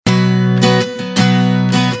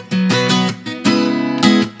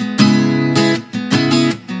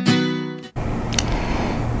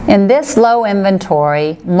In this low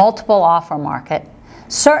inventory, multiple offer market,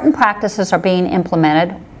 certain practices are being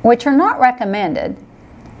implemented which are not recommended,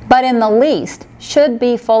 but in the least should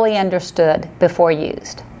be fully understood before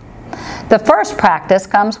used. The first practice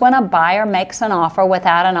comes when a buyer makes an offer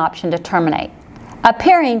without an option to terminate,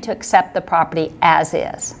 appearing to accept the property as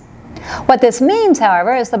is. What this means,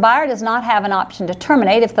 however, is the buyer does not have an option to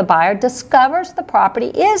terminate if the buyer discovers the property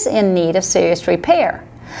is in need of serious repair.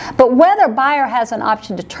 But whether buyer has an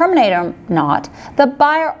option to terminate or not, the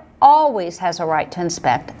buyer always has a right to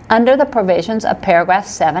inspect under the provisions of paragraph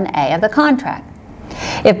 7A of the contract.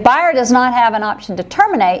 If buyer does not have an option to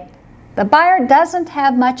terminate, the buyer doesn't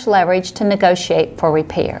have much leverage to negotiate for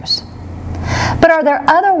repairs. But are there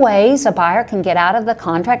other ways a buyer can get out of the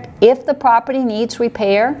contract if the property needs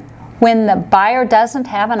repair when the buyer doesn't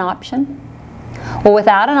have an option? Well,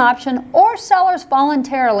 without an option or sellers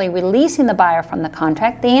voluntarily releasing the buyer from the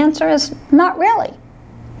contract, the answer is not really.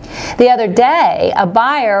 The other day, a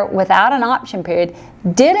buyer without an option period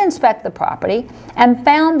did inspect the property and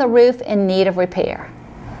found the roof in need of repair.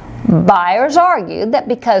 Buyers argued that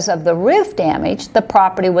because of the roof damage, the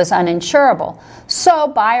property was uninsurable, so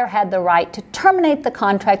buyer had the right to terminate the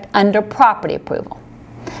contract under property approval.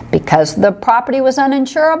 Because the property was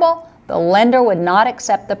uninsurable, the lender would not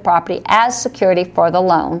accept the property as security for the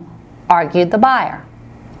loan, argued the buyer.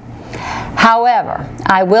 However,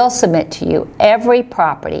 I will submit to you, every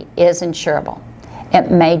property is insurable.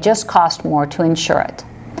 It may just cost more to insure it.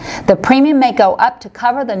 The premium may go up to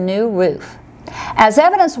cover the new roof. As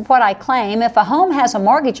evidence of what I claim, if a home has a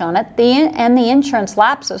mortgage on it and the insurance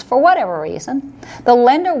lapses for whatever reason, the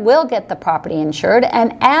lender will get the property insured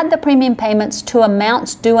and add the premium payments to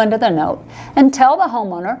amounts due under the note until the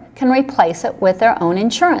homeowner can replace it with their own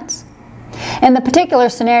insurance. In the particular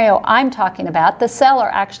scenario I'm talking about, the seller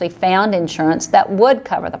actually found insurance that would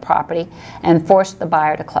cover the property and forced the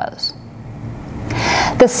buyer to close.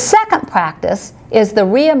 The second practice is the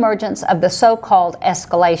reemergence of the so-called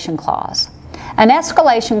escalation clause. An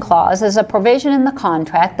escalation clause is a provision in the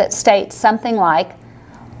contract that states something like,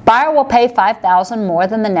 buyer will pay $5,000 more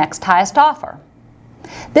than the next highest offer.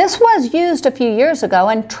 This was used a few years ago,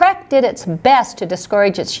 and TREC did its best to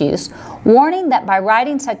discourage its use, warning that by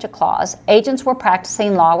writing such a clause, agents were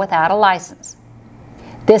practicing law without a license.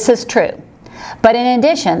 This is true, but in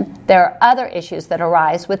addition, there are other issues that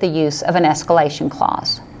arise with the use of an escalation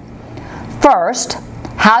clause. First,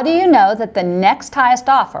 how do you know that the next highest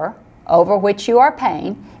offer, over which you are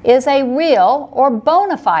paying, is a real or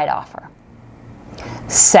bona fide offer?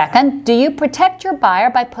 Second, do you protect your buyer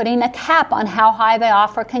by putting a cap on how high the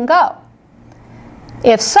offer can go?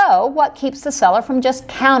 If so, what keeps the seller from just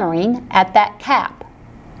countering at that cap?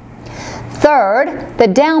 Third, the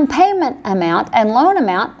down payment amount and loan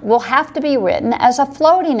amount will have to be written as a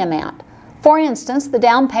floating amount. For instance, the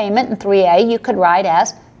down payment in 3A you could write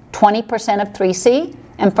as 20% of 3C,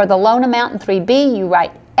 and for the loan amount in 3B you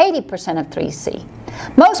write 80% of 3C.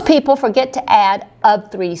 Most people forget to add of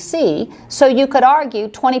 3C, so you could argue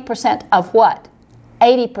 20% of what?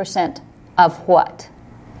 80% of what?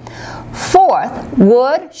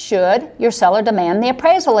 Fourth, should your seller demand the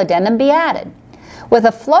appraisal addendum be added? With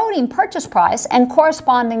a floating purchase price and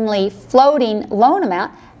correspondingly floating loan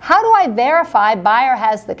amount, how do I verify buyer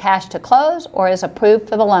has the cash to close or is approved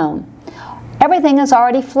for the loan? Everything is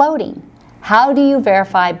already floating. How do you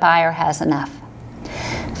verify buyer has enough?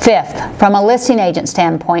 Fifth, from a listing agent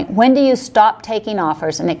standpoint, when do you stop taking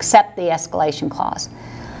offers and accept the escalation clause?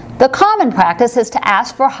 The common practice is to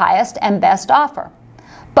ask for highest and best offer.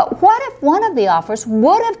 But what if one of the offers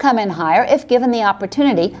would have come in higher if given the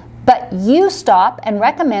opportunity, but you stop and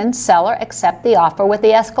recommend seller accept the offer with the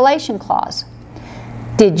escalation clause?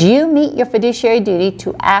 Did you meet your fiduciary duty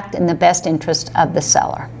to act in the best interest of the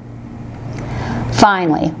seller?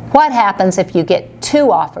 Finally, what happens if you get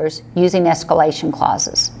two offers using escalation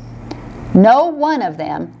clauses? No one of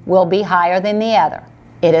them will be higher than the other.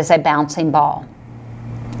 It is a bouncing ball.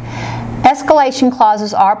 Escalation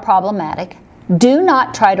clauses are problematic. Do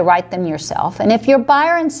not try to write them yourself, and if your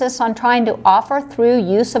buyer insists on trying to offer through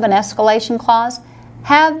use of an escalation clause,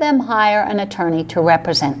 have them hire an attorney to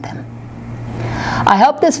represent them. I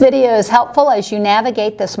hope this video is helpful as you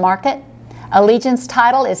navigate this market. Allegiance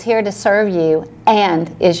Title is here to serve you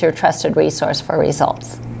and is your trusted resource for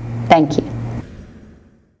results. Thank you.